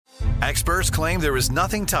Experts claim there is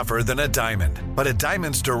nothing tougher than a diamond. But at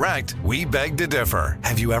Diamonds Direct, we beg to differ.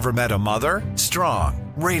 Have you ever met a mother?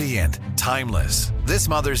 Strong, radiant, timeless. This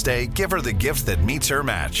Mother's Day, give her the gift that meets her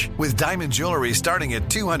match. With diamond jewelry starting at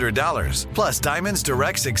 $200. Plus Diamonds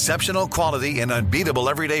Direct's exceptional quality and unbeatable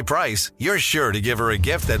everyday price, you're sure to give her a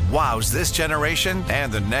gift that wows this generation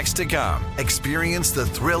and the next to come. Experience the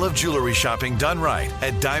thrill of jewelry shopping done right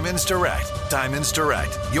at Diamonds Direct. Diamonds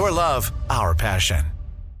Direct. Your love, our passion.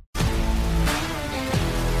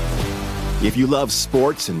 If you love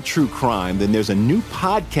sports and true crime, then there's a new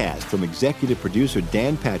podcast from executive producer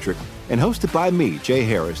Dan Patrick and hosted by me, Jay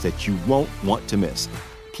Harris, that you won't want to miss.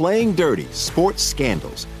 Playing Dirty: Sports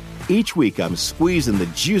Scandals. Each week, I'm squeezing the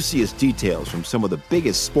juiciest details from some of the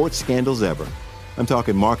biggest sports scandals ever. I'm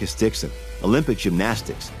talking Marcus Dixon, Olympic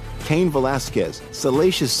gymnastics, Cain Velasquez,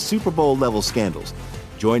 salacious Super Bowl-level scandals.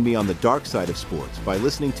 Join me on the dark side of sports by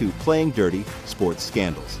listening to Playing Dirty: Sports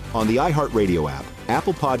Scandals on the iHeartRadio app,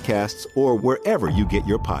 Apple Podcasts, or wherever you get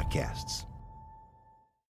your podcasts.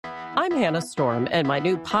 I'm Hannah Storm, and my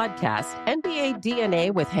new podcast, NBA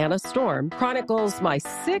DNA with Hannah Storm, chronicles my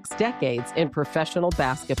 6 decades in professional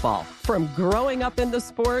basketball. From growing up in the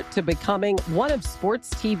sport to becoming one of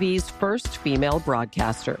sports TV's first female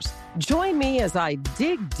broadcasters. Join me as I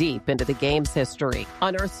dig deep into the game's history,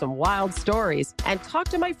 unearth some wild stories, and talk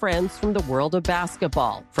to my friends from the world of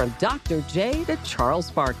basketball, from Dr. J to Charles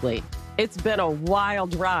Barkley. It's been a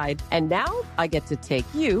wild ride, and now I get to take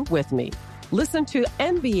you with me. Listen to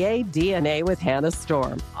NBA DNA with Hannah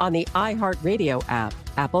Storm on the iHeartRadio app,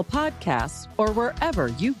 Apple Podcasts, or wherever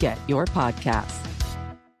you get your podcasts.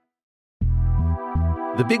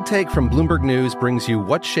 The Big Take from Bloomberg News brings you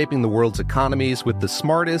what's shaping the world's economies with the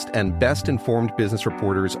smartest and best-informed business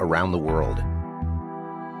reporters around the world.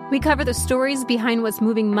 We cover the stories behind what's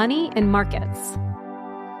moving money and markets,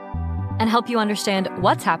 and help you understand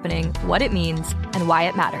what's happening, what it means, and why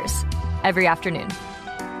it matters every afternoon.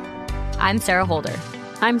 I'm Sarah Holder.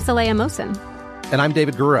 I'm Saleha Mohsin. And I'm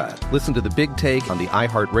David Gura. Listen to The Big Take on the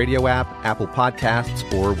iHeartRadio app, Apple Podcasts,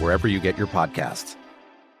 or wherever you get your podcasts.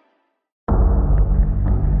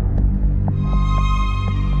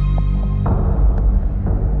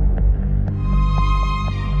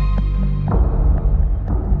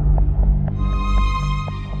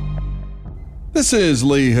 This is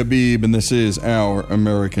Lee Habib, and this is Our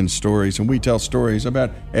American Stories, and we tell stories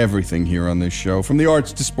about everything here on this show, from the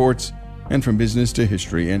arts to sports, and from business to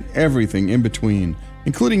history, and everything in between,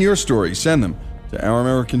 including your stories. Send them to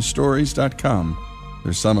ouramericanstories.com.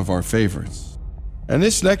 They're some of our favorites. And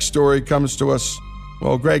this next story comes to us,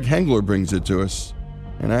 well, Greg Hengler brings it to us,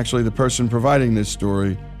 and actually the person providing this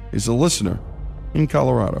story is a listener in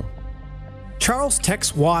Colorado. Charles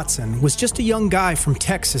Tex Watson was just a young guy from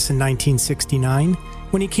Texas in 1969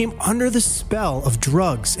 when he came under the spell of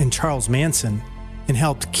drugs and Charles Manson and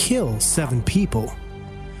helped kill 7 people.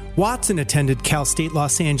 Watson attended Cal State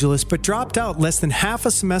Los Angeles but dropped out less than half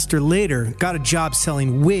a semester later, got a job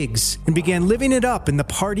selling wigs, and began living it up in the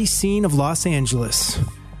party scene of Los Angeles.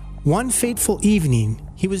 One fateful evening,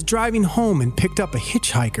 he was driving home and picked up a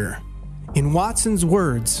hitchhiker. In Watson's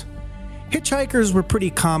words, "Hitchhikers were pretty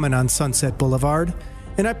common on Sunset Boulevard,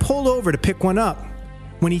 and I pulled over to pick one up.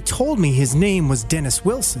 When he told me his name was Dennis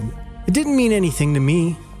Wilson, it didn't mean anything to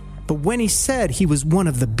me. But when he said he was one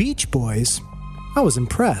of the Beach Boys, I was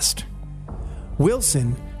impressed."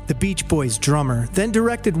 Wilson, the Beach Boys drummer, then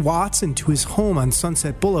directed Watson to his home on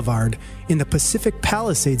Sunset Boulevard in the Pacific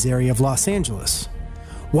Palisades area of Los Angeles.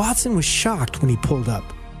 Watson was shocked when he pulled up.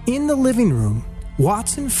 In the living room,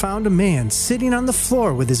 Watson found a man sitting on the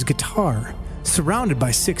floor with his guitar, surrounded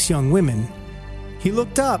by 6 young women. He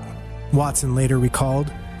looked up, Watson later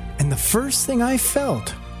recalled, and the first thing I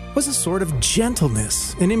felt was a sort of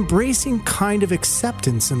gentleness, an embracing kind of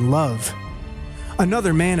acceptance and love.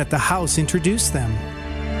 Another man at the house introduced them.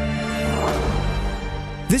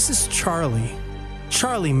 "This is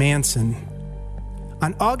Charlie Manson."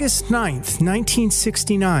 On August 9th,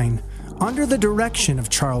 1969, under the direction of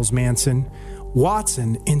Charles Manson,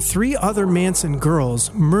 Watson and 3 other Manson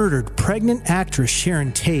girls murdered pregnant actress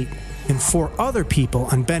Sharon Tate and 4 other people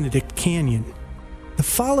on Benedict Canyon. The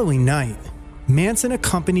following night, Manson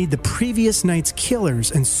accompanied the previous night's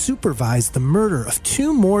killers and supervised the murder of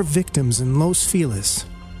 2 more victims in Los Feliz.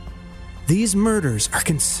 These murders are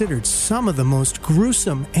considered some of the most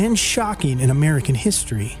gruesome and shocking in American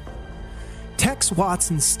history. Tex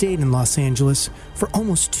Watson stayed in Los Angeles for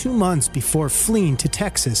almost 2 months before fleeing to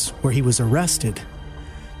Texas, where he was arrested.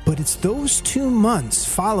 But it's those 2 months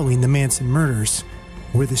following the Manson murders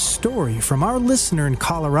where the story from our listener in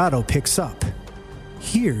Colorado picks up.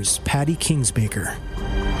 Here's Patty Kingsbaker.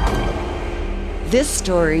 This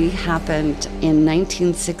story happened in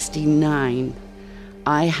 1969.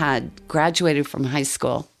 I had graduated from high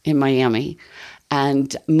school in Miami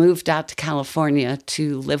and moved out to California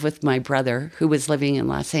to live with my brother, who was living in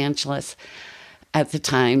Los Angeles at the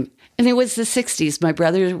time. And it was the 60s. My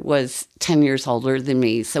brother was 10 years older than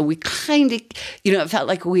me. So we kind of, it felt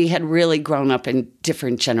like we had really grown up in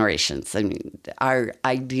different generations. I mean, our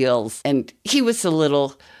ideals. And he was a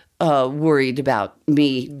little worried about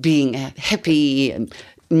me being a hippie and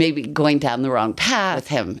maybe going down the wrong path with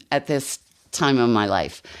him at this time of my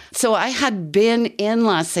life. So I had been in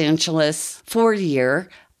Los Angeles for a year,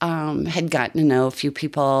 had gotten to know a few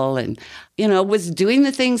people and, was doing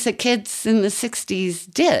the things that kids in the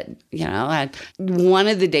 60s did. One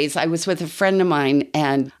of the days I was with a friend of mine,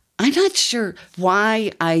 and I'm not sure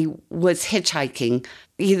why I was hitchhiking.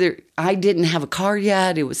 Either I didn't have a car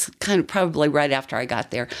yet. It was kind of probably right after I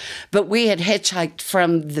got there. But we had hitchhiked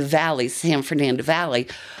from the valley, San Fernando Valley,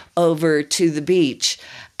 over to the beach.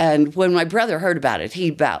 And when my brother heard about it, he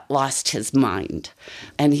about lost his mind.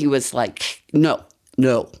 And he was like, no,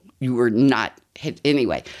 you were not hit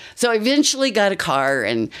anyway. So I eventually got a car.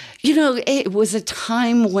 And, it was a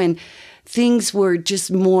time when things were just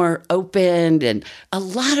more open and a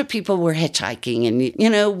lot of people were hitchhiking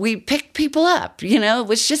and, we picked people up, it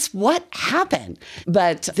was just what happened.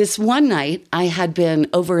 But this one night I had been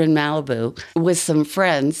over in Malibu with some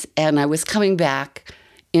friends and I was coming back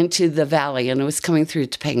into the valley and I was coming through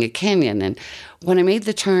Topanga Canyon. And when I made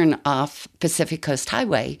the turn off Pacific Coast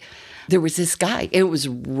Highway, there was this guy. It was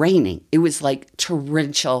raining. It was like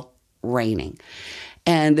torrential raining.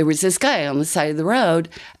 And there was this guy on the side of the road.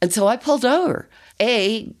 And so I pulled over.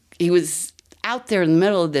 A, he was out there in the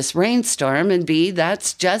middle of this rainstorm. And B,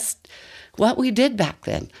 that's just what we did back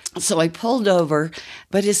then. So I pulled over.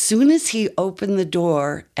 But as soon as he opened the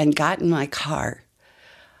door and got in my car,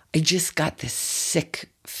 I just got this sick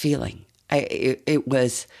feeling. It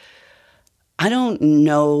was, I don't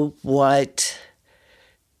know what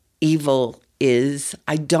evil is.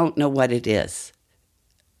 I don't know what it is.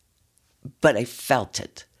 But I felt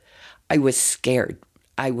it. I was scared.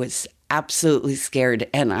 I was absolutely scared.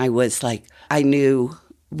 And I was like, I knew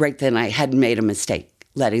right then I had made a mistake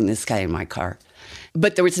letting this guy in my car.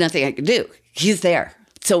 But there was nothing I could do. He's there.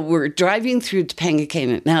 So we're driving through Topanga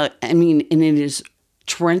Canyon. Now, and it is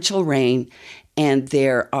torrential rain, and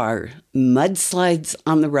there are mudslides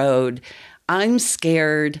on the road. I'm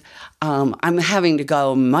scared. I'm having to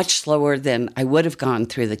go much slower than I would have gone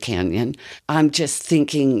through the canyon. I'm just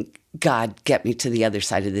thinking, God, get me to the other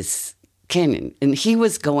side of this canyon. And he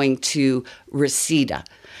was going to Reseda.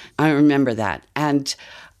 I remember that. And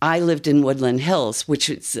I lived in Woodland Hills, which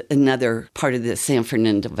is another part of the San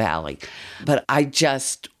Fernando Valley. But I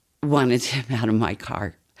just wanted him out of my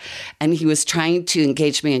car. And he was trying to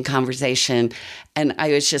engage me in conversation. And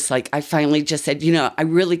I was just like, I finally just said, I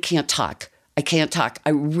really can't talk. I can't talk.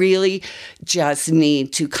 I really just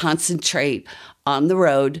need to concentrate on the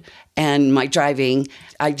road and my driving.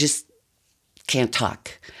 I just can't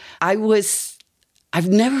talk. I've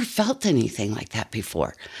never felt anything like that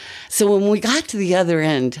before. So when we got to the other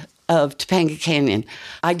end of Topanga Canyon,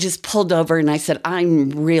 I just pulled over and I said, I'm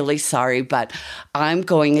really sorry, but I'm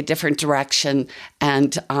going a different direction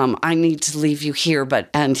and I need to leave you here.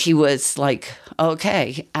 And he was like,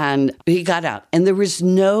 okay. And he got out and there was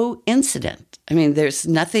no incident. There's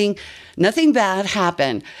nothing bad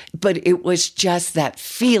happened, but it was just that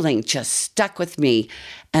feeling just stuck with me.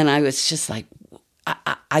 And I was just like,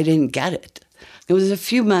 I didn't get it. It was a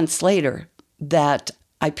few months later that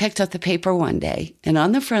I picked up the paper one day, and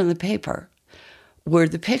on the front of the paper were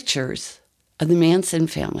the pictures of the Manson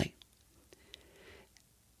family.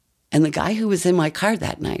 And the guy who was in my car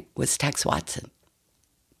that night was Tex Watson.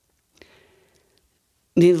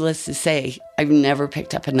 Needless to say, I've never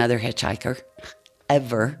picked up another hitchhiker,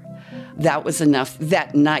 ever. That was enough.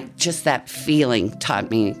 That night, just that feeling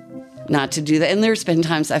taught me not to do that. And there's been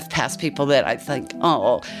times I've passed people that I think,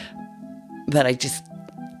 oh, but I just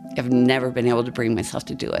have never been able to bring myself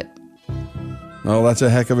to do it. Oh, that's a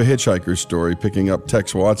heck of a hitchhiker story, picking up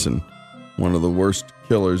Tex Watson, one of the worst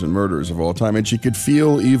killers and murderers of all time, and she could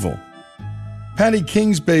feel evil. Patty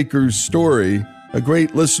Kingsbaker's story, a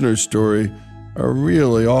great listener story, a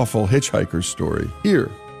really awful hitchhiker story,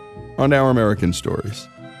 here on Our American Stories.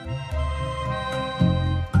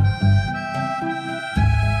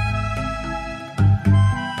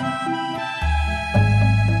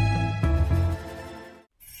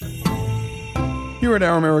 Here at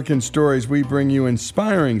Our American Stories, we bring you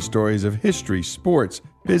inspiring stories of history, sports,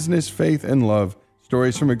 business, faith, and love.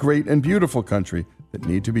 Stories from a great and beautiful country that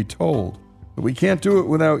need to be told. But we can't do it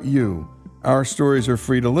without you. Our stories are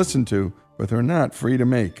free to listen to, but they're not free to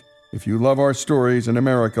make. If you love our stories in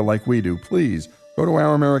America like we do, please go to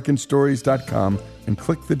ouramericanstories.com and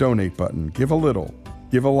click the donate button. Give a little,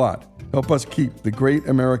 give a lot. Help us keep the great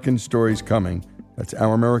American stories coming. That's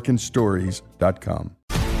ouramericanstories.com.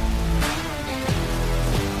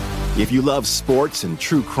 If you love sports and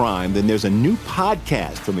true crime, then there's a new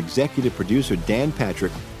podcast from executive producer Dan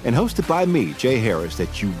Patrick and hosted by me, Jay Harris,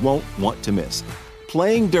 that you won't want to miss.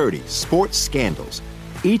 Playing Dirty: Sports Scandals.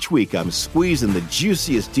 Each week, I'm squeezing the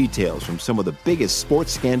juiciest details from some of the biggest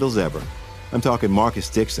sports scandals ever. I'm talking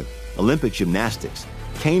Marcus Dixon, Olympic gymnastics,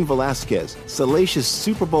 Cain Velasquez, salacious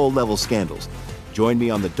Super Bowl-level scandals. Join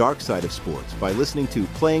me on the dark side of sports by listening to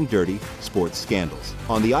Playing Dirty: Sports Scandals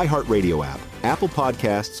on the iHeartRadio app, Apple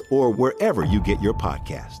Podcasts, or wherever you get your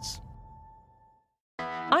podcasts.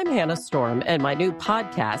 I'm Hannah Storm, and my new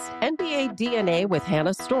podcast, NBA DNA with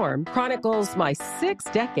Hannah Storm, chronicles my 6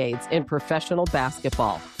 decades in professional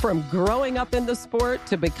basketball. From growing up in the sport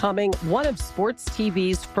to becoming one of sports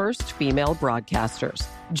TV's first female broadcasters.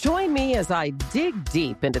 Join me as I dig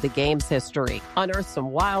deep into the game's history, unearth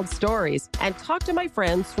some wild stories, and talk to my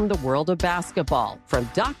friends from the world of basketball, from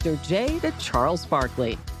Dr. J to Charles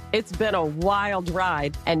Barkley. It's been a wild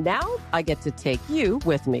ride, and now I get to take you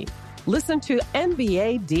with me. Listen to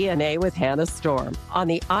NBA DNA with Hannah Storm on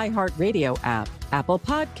the iHeartRadio app, Apple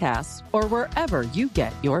Podcasts, or wherever you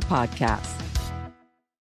get your podcasts.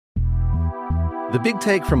 The Big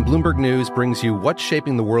Take from Bloomberg News brings you what's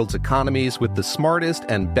shaping the world's economies with the smartest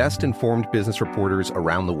and best-informed business reporters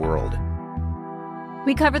around the world.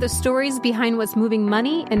 We cover the stories behind what's moving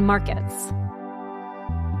money and markets,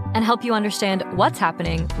 and help you understand what's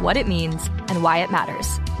happening, what it means, and why it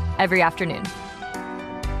matters every afternoon.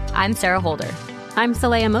 I'm Sarah Holder. I'm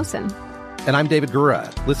Saleha Mohsin. And I'm David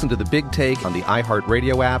Gura. Listen to The Big Take on the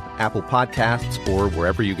iHeartRadio app, Apple Podcasts, or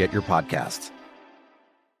wherever you get your podcasts.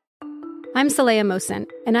 I'm Saleha Mohsin,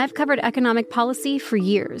 and I've covered economic policy for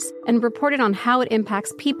years and reported on how it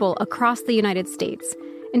impacts people across the United States.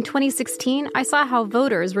 In 2016, I saw how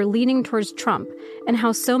voters were leaning towards Trump and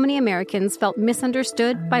how so many Americans felt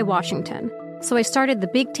misunderstood by Washington. So I started The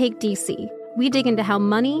Big Take DC. We dig into how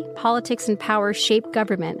money, politics, and power shape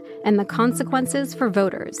government and the consequences for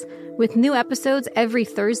voters. With new episodes every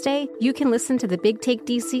Thursday, you can listen to The Big Take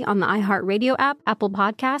DC on the iHeartRadio app, Apple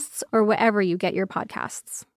Podcasts, or wherever you get your podcasts.